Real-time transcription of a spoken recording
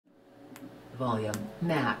Volume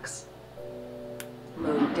max.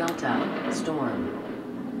 Mode delta, storm.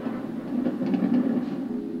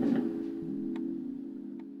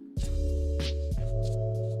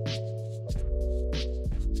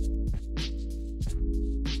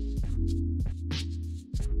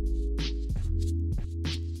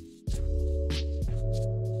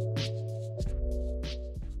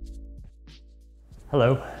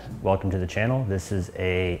 Hello, welcome to the channel. This is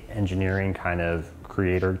a engineering kind of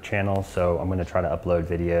creator channel, so I'm going to try to upload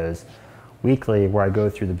videos weekly where I go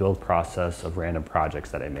through the build process of random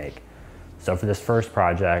projects that I make. So for this first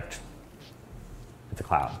project, it's a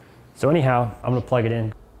cloud. So anyhow, I'm going to plug it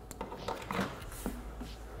in.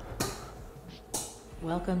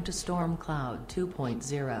 Welcome to Storm Cloud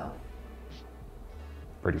 2.0.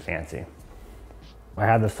 Pretty fancy. I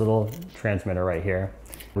have this little transmitter right here.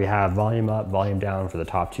 We have volume up, volume down for the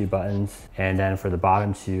top two buttons. And then for the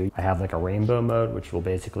bottom two, I have like a rainbow mode, which will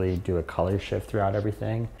basically do a color shift throughout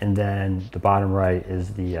everything. And then the bottom right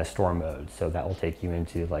is the storm mode. So that will take you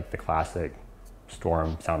into like the classic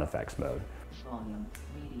storm sound effects mode. Volume,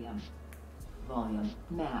 medium, volume,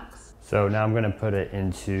 max. So now I'm gonna put it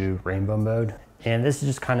into rainbow mode. And this is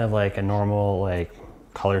just kind of like a normal like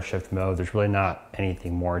color shift mode. There's really not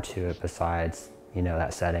anything more to it besides, you know,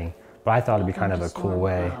 that setting. But I thought it'd be kind of a cool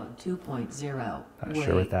way. 2.0. Not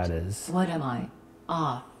sure what that is. What am I?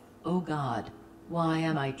 Oh God. Why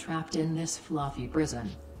am I trapped in this fluffy prison?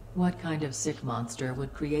 What kind of sick monster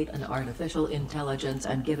would create an artificial intelligence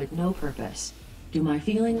and give it no purpose? Do my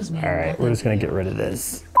feelings mean All right, we're just gonna get rid of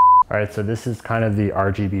this. All right, so this is kind of the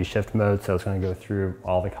RGB shift mode. So it's gonna go through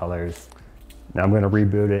all the colors. Now I'm gonna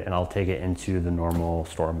reboot it and I'll take it into the normal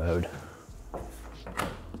storm mode.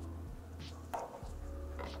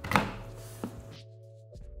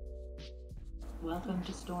 Welcome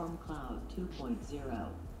to Storm Cloud 2.0.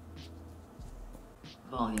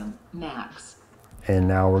 Volume max. And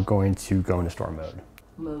now we're going to go into storm mode.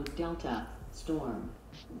 Mode delta, storm.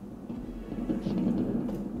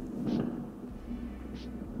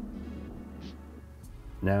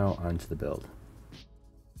 Now onto the build.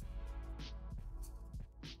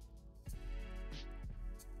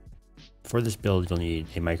 For this build, you'll need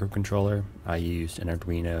a microcontroller. I used an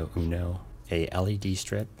Arduino Uno, a LED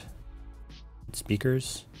strip,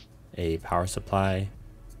 speakers, a power supply,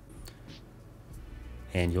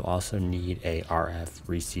 and you'll also need a RF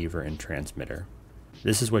receiver and transmitter.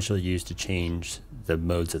 This is what you'll use to change the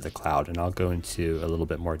modes of the cloud, and I'll go into a little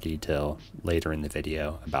bit more detail later in the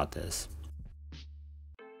video about this.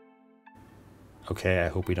 Okay, I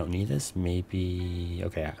hope we don't need this. Maybe,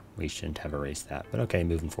 okay, we shouldn't have erased that, but okay,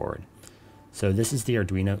 moving forward. So this is the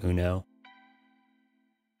Arduino Uno.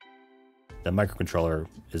 The microcontroller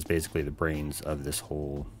is basically the brains of this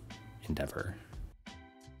whole endeavor.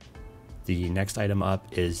 The next item up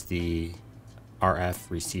is the RF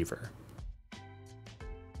receiver.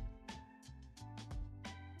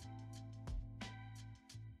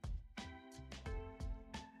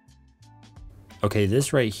 Okay,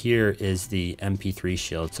 this right here is the MP3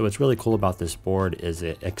 shield. So what's really cool about this board is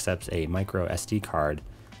it accepts a micro SD card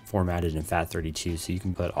formatted in FAT32, so you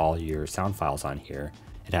can put all your sound files on here.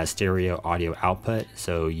 It has stereo audio output,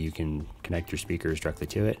 so you can connect your speakers directly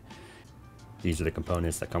to it. These are the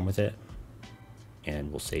components that come with it, and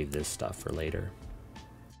we'll save this stuff for later.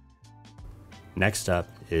 Next up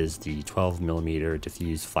is the 12mm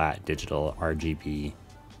diffuse flat digital RGB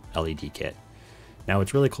LED kit. Now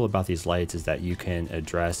what's really cool about these lights is that you can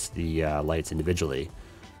address the lights individually.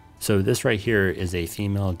 So this right here is a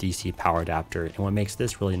female DC power adapter, and what makes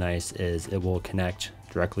this really nice is it will connect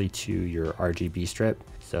directly to your RGB strip.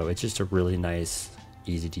 So it's just a really nice,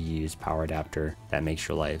 easy to use power adapter that makes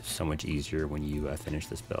your life so much easier when you finish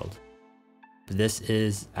this build. This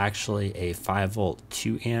is actually a 5-volt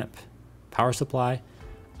 2-amp power supply.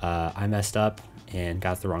 I messed up and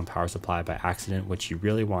got the wrong power supply by accident. What you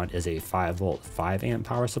really want is a 5-volt 5-amp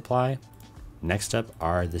power supply. Next up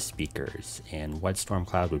are the speakers, and what storm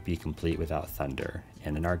cloud would be complete without thunder?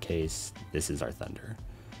 And in our case, this is our thunder.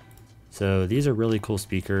 So these are really cool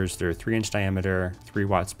speakers. They're 3-inch diameter,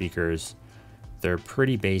 3-watt speakers. They're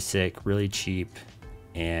pretty basic, really cheap,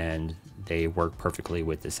 and they work perfectly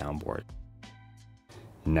with the soundboard.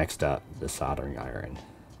 Next up, the soldering iron.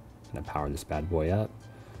 I'm gonna power this bad boy up,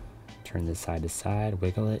 turn this side to side,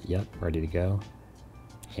 wiggle it, yep, ready to go.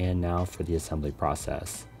 And now for the assembly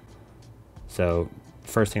process. So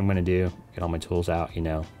first thing I'm gonna do, get all my tools out, you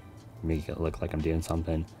know, make it look like I'm doing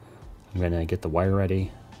something. I'm gonna get the wire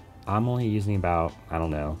ready. I'm only using about, I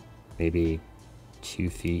don't know, maybe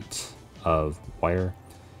 2 feet of wire.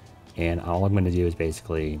 And all I'm gonna do is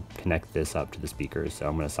basically connect this up to the speakers. So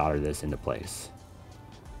I'm gonna solder this into place.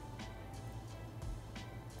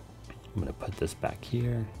 I'm gonna put this back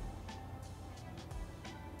here.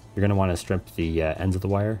 You're gonna wanna strip the ends of the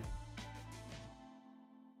wire.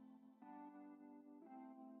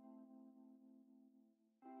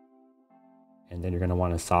 And then you're gonna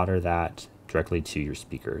wanna solder that directly to your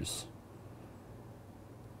speakers.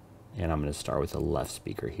 And I'm gonna start with the left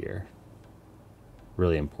speaker here.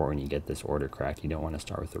 Really important you get this order correct. You don't wanna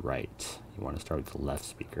start with the right. You wanna start with the left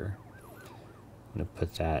speaker. I'm gonna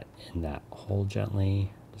put that in that hole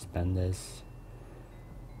gently, just bend this.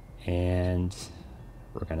 And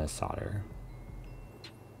we're gonna solder.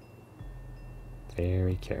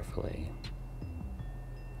 Very carefully.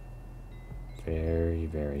 Very,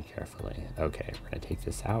 very carefully. Okay, we're gonna take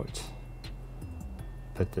this out.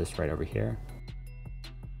 Put this right over here.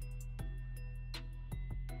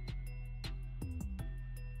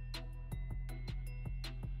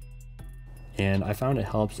 And I found it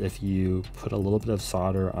helps if you put a little bit of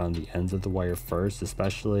solder on the ends of the wire first,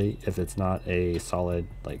 especially if it's not a solid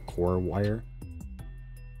like core wire.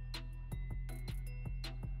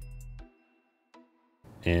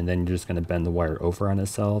 And then you're just going to bend the wire over on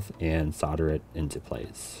itself and solder it into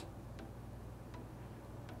place.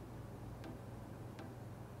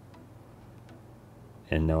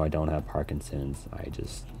 And no, I don't have Parkinson's. I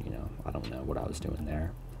just, I don't know what I was doing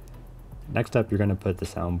there. Next up, you're going to put the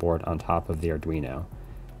soundboard on top of the Arduino.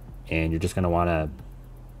 And you're just going to want to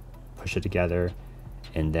push it together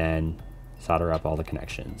and then solder up all the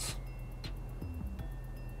connections.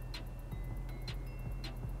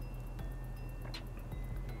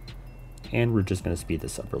 And we're just going to speed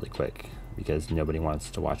this up really quick because nobody wants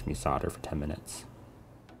to watch me solder for 10 minutes.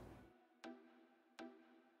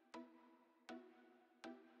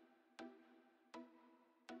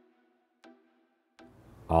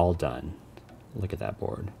 All done. Look at that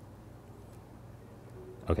board.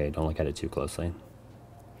 Okay, don't look at it too closely.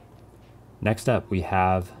 Next up, we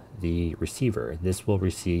have the receiver. This will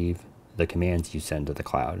receive the commands you send to the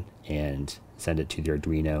cloud and send it to the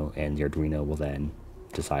Arduino, and the Arduino will then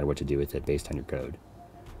decide what to do with it based on your code.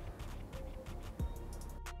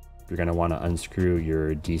 You're going to want to unscrew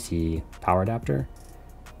your DC power adapter,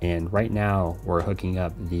 and right now we're hooking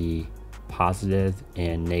up the positive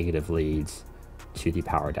and negative leads to the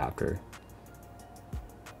power adapter.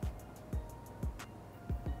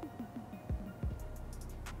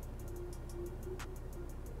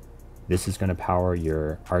 This is going to power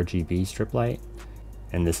your RGB strip light,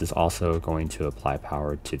 and this is also going to apply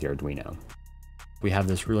power to the Arduino. We have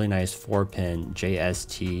this really nice 4-pin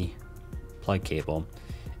JST plug cable,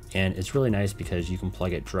 and it's really nice because you can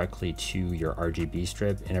plug it directly to your RGB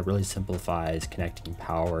strip, and it really simplifies connecting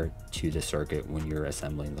power to the circuit when you're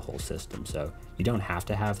assembling the whole system. So you don't have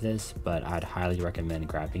to have this, but I'd highly recommend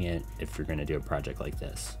grabbing it if you're going to do a project like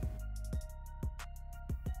this.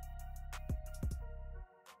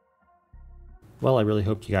 Well, I really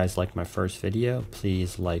hope you guys liked my first video.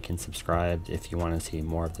 Please like and subscribe if you want to see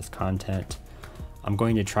more of this content. I'm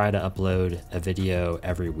going to try to upload a video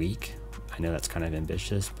every week. I know that's kind of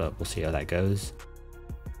ambitious, but we'll see how that goes.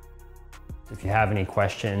 If you have any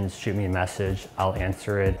questions, shoot me a message. I'll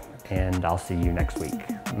answer it, and I'll see you next week.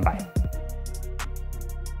 Bye.